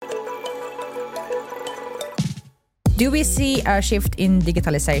Do we see a shift in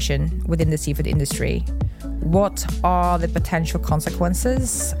digitalization within the seafood industry? What are the potential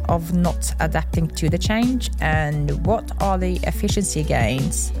consequences of not adapting to the change? And what are the efficiency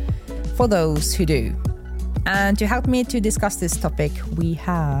gains for those who do? And to help me to discuss this topic, we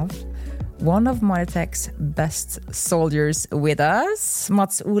have one of Maritech's best soldiers with us,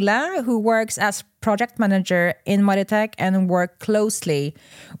 Mats-Ole, who works as project manager in Maritech and work closely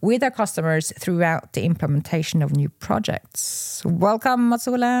with our customers throughout the implementation of new projects. Welcome,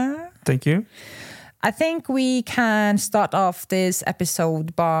 Mats-Ole. Thank you. I think we can start off this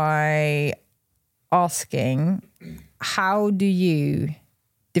episode by asking, how do you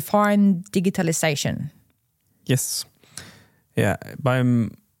define digitalization? Yes. Yeah, by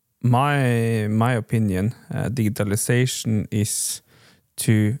my opinion, digitalization is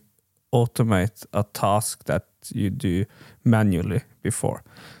to automate a task that you do manually before.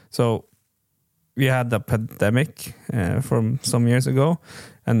 So we had a pandemic from some years ago,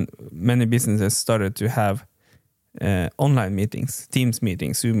 and many businesses started to have online meetings, Teams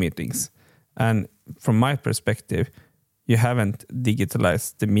meetings, Zoom meetings. And from my perspective, you haven't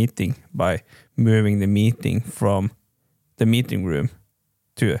digitalized the meeting by moving the meeting from the meeting room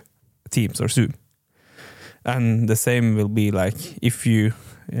to Teams or Zoom. And the same will be like if you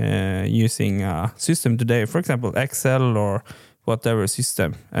using a system today, for example, Excel or whatever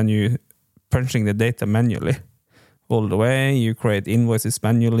system, and you punching the data manually all the way, you create invoices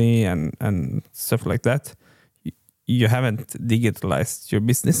manually and stuff like that. You haven't digitalized your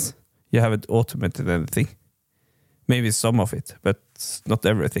business. You haven't automated anything. Maybe some of it, but not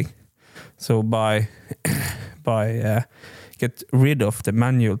everything. So by get rid of the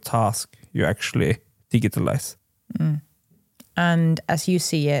manual task, you actually digitalize. Mm. And as you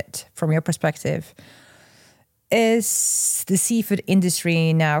see it from your perspective, is the seafood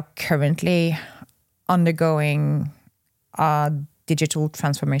industry now currently undergoing a digital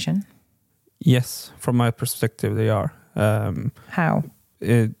transformation? Yes, from my perspective, they are. How?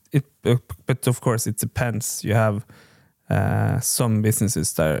 But of course, it depends. You have some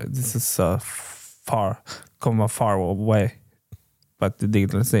businesses that this is come a far way, but the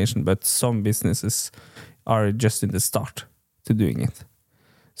digitalization. But some businesses are just in the start to doing it.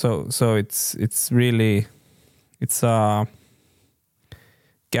 So it's really a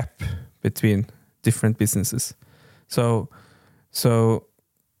gap between different businesses. So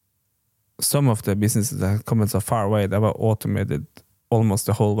some of the businesses that come so far away, they have automated almost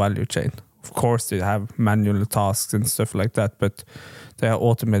the whole value chain. Of course, they have manual tasks and stuff like that, but they have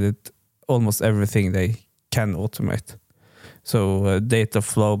automated almost everything they can automate. So data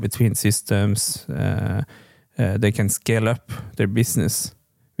flow between systems, they can scale up their business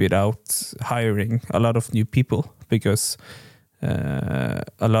without hiring a lot of new people, because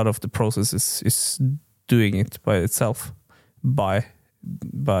a lot of the processes is doing it by itself by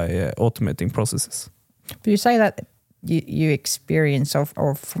automating processes. But you say that you experience,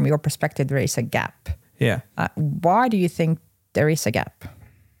 or from your perspective, there is a gap. Yeah. Why do you think there is a gap?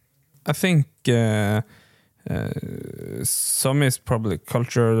 I think some is probably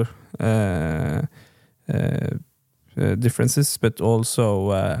cultural differences, but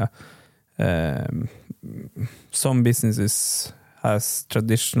also some businesses has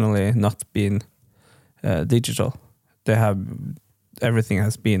traditionally not been digital. They have everything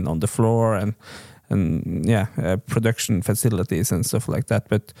has been on the floor and production facilities and stuff like that.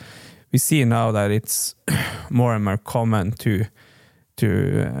 But we see now that it's more and more common to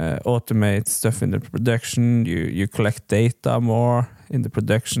automate stuff in the production. You collect data more in the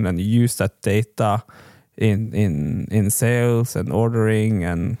production, and you use that data in sales and ordering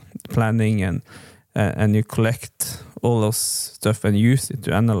and planning, and you collect all those stuff and use it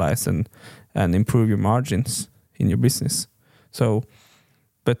to analyze and improve your margins in your business. So,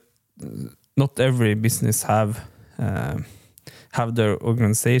 but not every business have their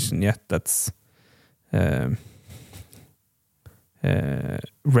organization yet that's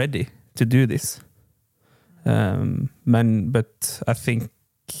ready to do this. But I think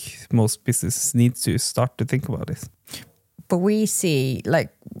most businesses need to start to think about this. But we see,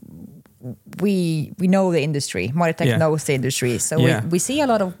 like, we know the industry. Maritech knows the industry. So we see a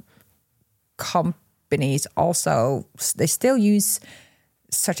lot of companies also, they still use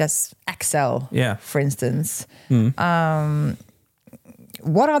such as Excel, for instance. What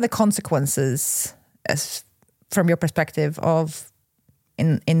are the consequences, from your perspective, of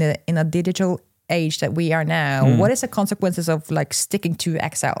in a digital age that we are now? What is the consequences of like sticking to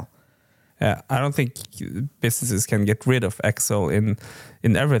Excel? Yeah, I don't think businesses can get rid of Excel in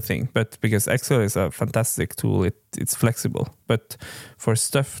everything, but because Excel is a fantastic tool, it's flexible. But for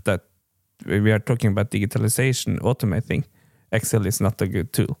stuff that we are talking about digitalization, automating, Excel is not a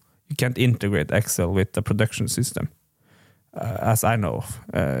good tool. You can't integrate Excel with the production system, as I know of.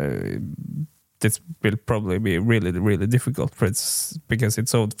 This will probably be really, really difficult because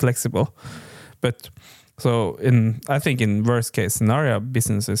it's so flexible. But so I think in worst case scenario,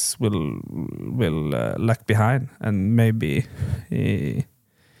 businesses will lag behind, and maybe,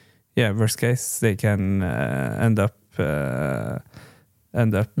 worst case they can end up not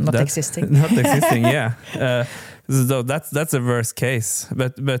existing. Not existing, yeah. So that's a worst case.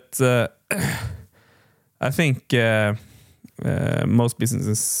 But I think most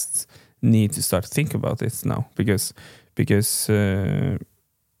businesses need to start to think about this now because the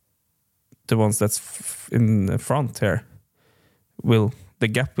ones that's in the front here the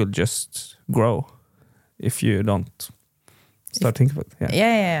gap will just grow if you don't start thinking about it.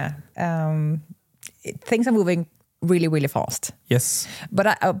 Yeah. Things are moving really, really fast. Yes,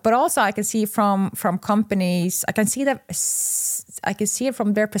 but also I can see from companies, I can see it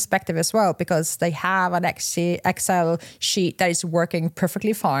from their perspective as well, because they have an Excel sheet that is working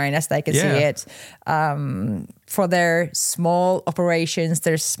perfectly fine as they can see it. For their small operations,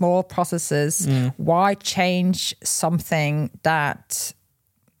 their small processes, why change something that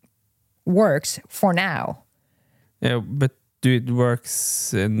works for now? Yeah, but do it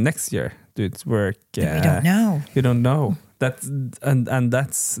works next year? Do it work? We don't know. You don't know.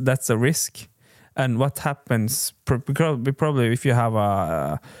 That's a risk. And what happens? Probably if you have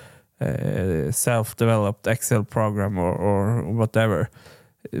a self-developed Excel program or whatever,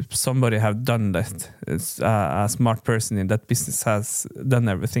 if somebody have done that. It's a smart person in that business has done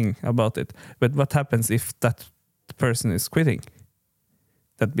everything about it. But what happens if that person is quitting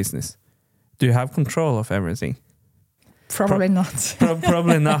that business? Do you have control of everything? Probably not.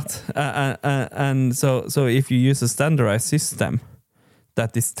 Probably not. And so if you use a standardized system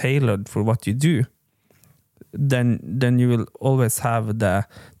that is tailored for what you do, then you will always have the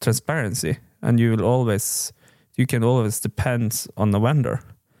transparency, and you can always depend on the vendor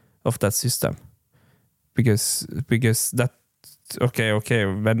of that system, because that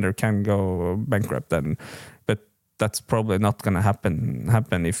vendor can go bankrupt, but that's probably not going to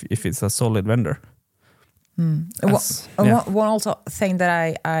happen if it's a solid vendor. One also thing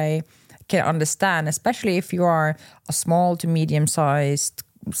that I can understand, especially if you are a small to medium-sized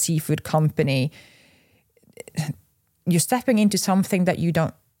seafood company, you're stepping into something that you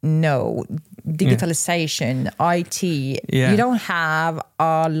don't know. Digitalization, IT. You don't have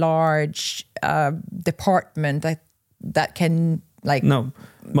a large department that can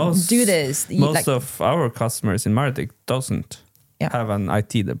do this. Most of our customers in Maritech doesn't have an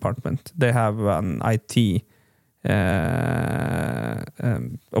IT department. They have an IT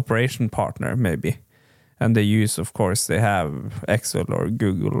operation partner maybe, and they use, of course, they have Excel or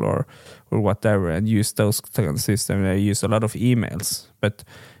Google or whatever, and use those kind of systems. They use a lot of emails, but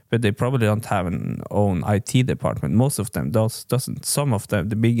they probably don't have an own IT department. Most of them doesn't. Some of them,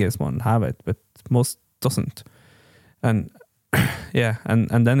 the biggest one, have it, but most doesn't. And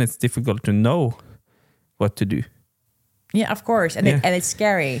and then it's difficult to know what to do. Yeah, of course, and it's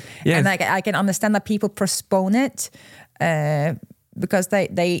scary. Yeah. And I can understand that people postpone it because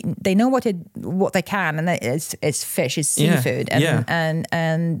they know what they can, and it's fish, it's seafood,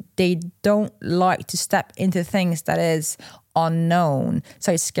 and they don't like to step into things that is unknown.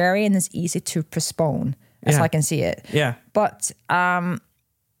 So it's scary and it's easy to postpone, as I can see it. Yeah. But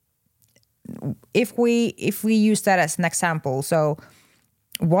if we use that as an example, so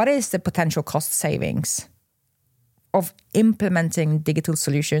what is the potential cost savings of implementing digital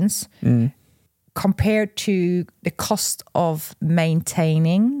solutions compared to the cost of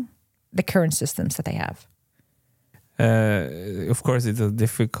maintaining the current systems that they have? Of course, it's a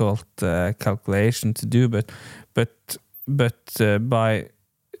difficult calculation to do, but by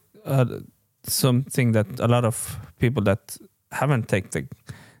something that a lot of people that haven't take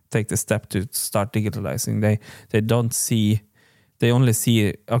the step to start digitalizing, they don't see. They only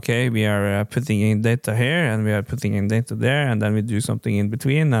see, okay, we are putting in data here and we are putting in data there, and then we do something in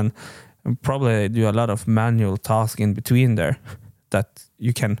between, and probably do a lot of manual tasks in between there that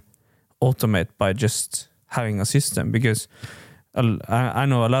you can automate by just having a system. Because I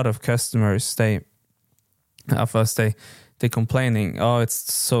know a lot of customers, they complaining,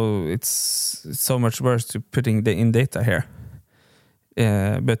 it's so much worse to putting in data here.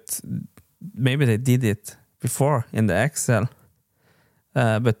 But maybe they did it before in the Excel.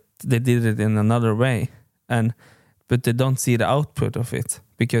 But they did it in another way, but they don't see the output of it,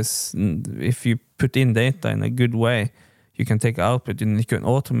 because if you put in data in a good way, you can take output and you can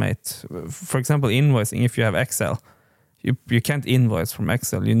automate. For example, invoicing. If you have Excel, you can't invoice from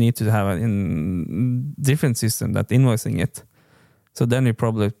Excel. You need to have a different system that invoicing it. So then you're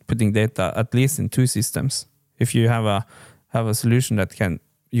probably putting data at least in 2 systems. If you have a solution that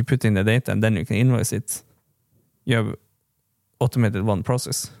you put in the data and then you can invoice it, you have automated one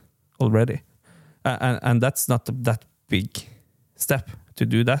process already. And that's not that big step to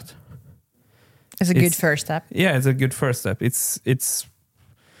do that. It's a good first step. Yeah, it's a good first step. It's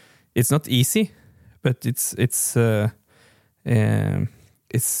not easy, but it's not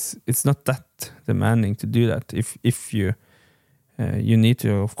that demanding to do that. If you need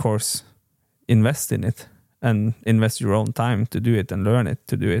to, of course, invest in it and invest your own time to do it and learn it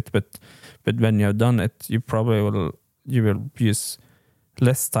to do it. But when you have done it, you will use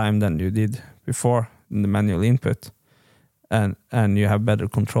less time than you did before in the manual input, and you have better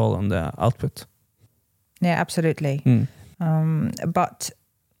control on the output. Yeah, absolutely. But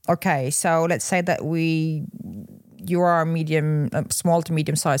okay, so let's say that you are a small to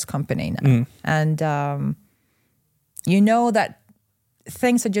medium-sized company now, and you know that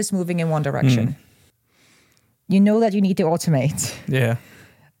things are just moving in one direction. You know that you need to automate. Yeah.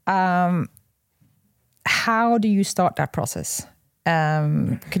 How do you start that process?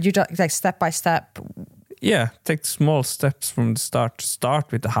 Could you like step by step? Yeah, take small steps from the start.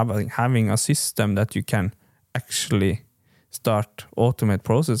 Start with having a system that you can actually start automate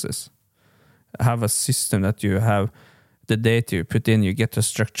processes. Have a system that you have the data you put in, you get the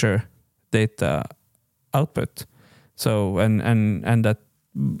structure data output. So and that,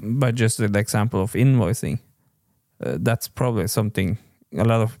 by just the example of invoicing, that's probably something a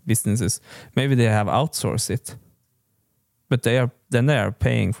lot of businesses, maybe they have outsourced it, but they are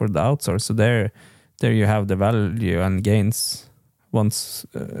paying for the outsource. So there you have the value and gains once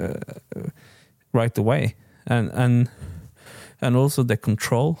right away, and also the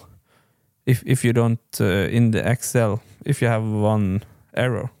control. If you don't in the Excel, if you have one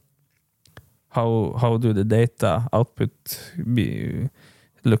error, how do the data output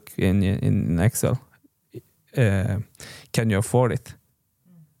look in Excel? Can you afford it?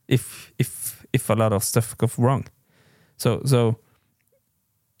 If a lot of stuff goes wrong, so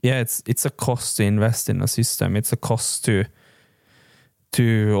yeah, it's a cost to invest in a system. It's a cost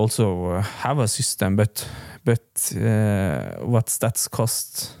to also have a system, but what's that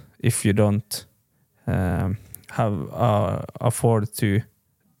cost if you don't afford to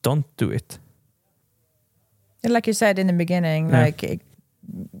don't do it? Like you said in the beginning, like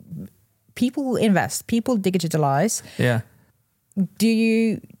people invest, people digitalize. Yeah. Do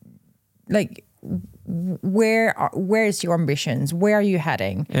you like where is your ambitions? Where are you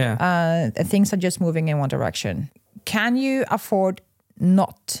heading? Yeah. Things are just moving in one direction. Can you afford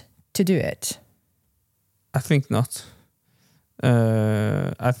not to do it? I think not.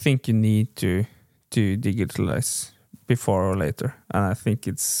 I think you need to digitalize before or later, and I think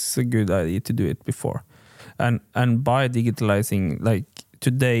it's a good idea to do it before. And by digitalizing, like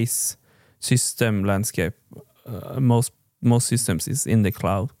today's system landscape, most systems is in the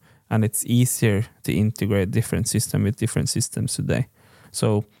cloud, and it's easier to integrate different systems with different systems today.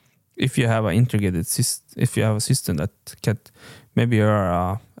 So if you have an integrated if you have a system that can, maybe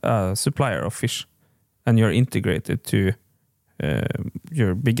you're a supplier of fish and you're integrated to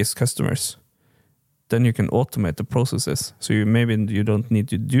your biggest customers, then you can automate the processes. So you don't need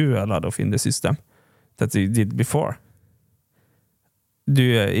to do a lot of in the system that you did before.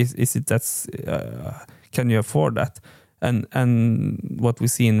 Can you afford that? And what we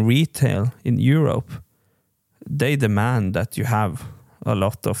see in retail in Europe, they demand that you have a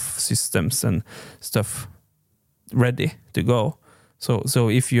lot of systems and stuff ready to go. So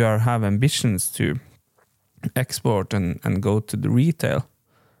if you have ambitions to export and go to the retail,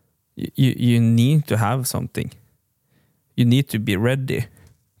 you need to have something. You need to be ready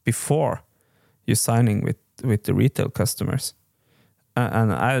before you're signing with the retail customers.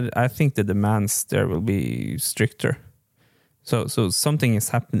 And I think the demands there will be stricter. So something is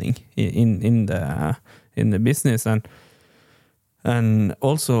happening in the business, and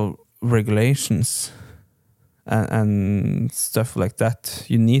also regulations and stuff like that.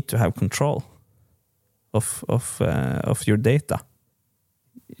 You need to have control of your data,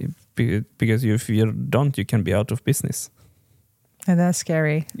 because if you don't, you can be out of business. And that's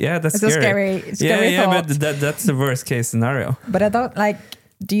scary. Yeah, that's scary. A scary thought. But that's the worst case scenario. But I don't like.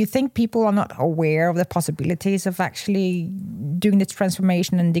 Do you think people are not aware of the possibilities of actually doing this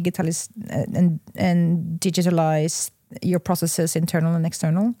transformation and digitalize your processes, internal and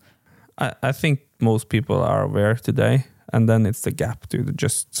external? I think most people are aware today, and then it's the gap to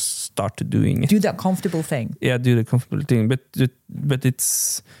just start doing it. Do the comfortable thing. Yeah, do the comfortable thing, but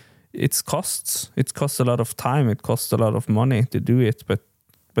It costs a lot of time, it costs a lot of money to do it, but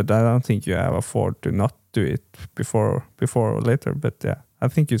I don't think you have afford to not do it before or later. But yeah, I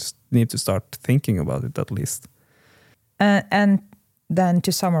think you need to start thinking about it at least. And then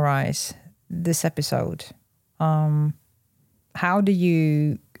to summarize this episode, how would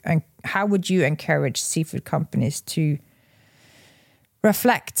you encourage seafood companies to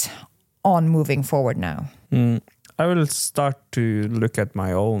reflect on moving forward now? I will start to look at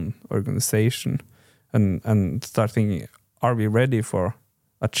my own organization and start thinking, are we ready for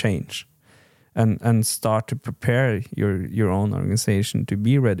a change? And start to prepare your own organization to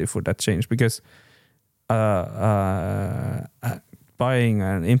be ready for that change. Because buying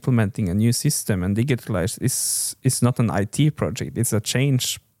and implementing a new system and digitalize is not an IT project. It's a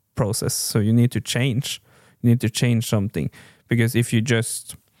change process. So you need to change. You need to change something. Because if you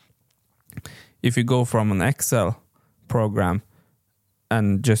go from an Excel program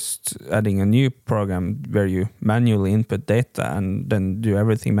and just adding a new program where you manually input data and then do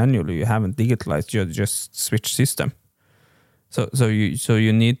everything manually, you haven't digitalized, you just switch system. So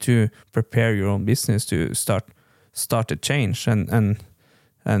you need to prepare your own business to start a change and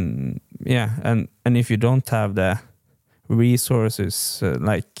if you don't have the resources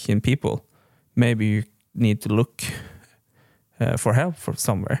like in people, maybe you need to look for help from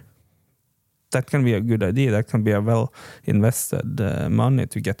somewhere. That can be a good idea. That can be a well invested money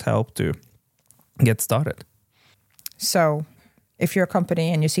to get help to get started. So if you're a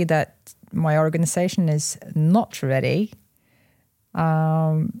company and you see that my organization is not ready,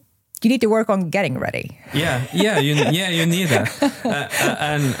 you need to work on getting ready. You need that,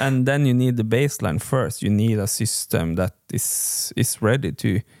 and then you need the baseline first. You need a system that is ready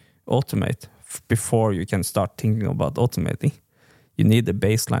to automate before you can start thinking about automating. You need the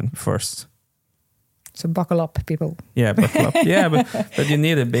baseline first. So buckle up, people. Yeah, buckle up. Yeah, but you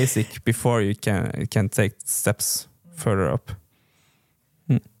need a basic before you can take steps further up.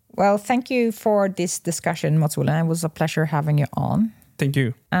 Well, thank you for this discussion, Mats-Ole. It was a pleasure having you on. Thank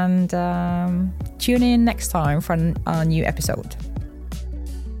you. And tune in next time for a new episode.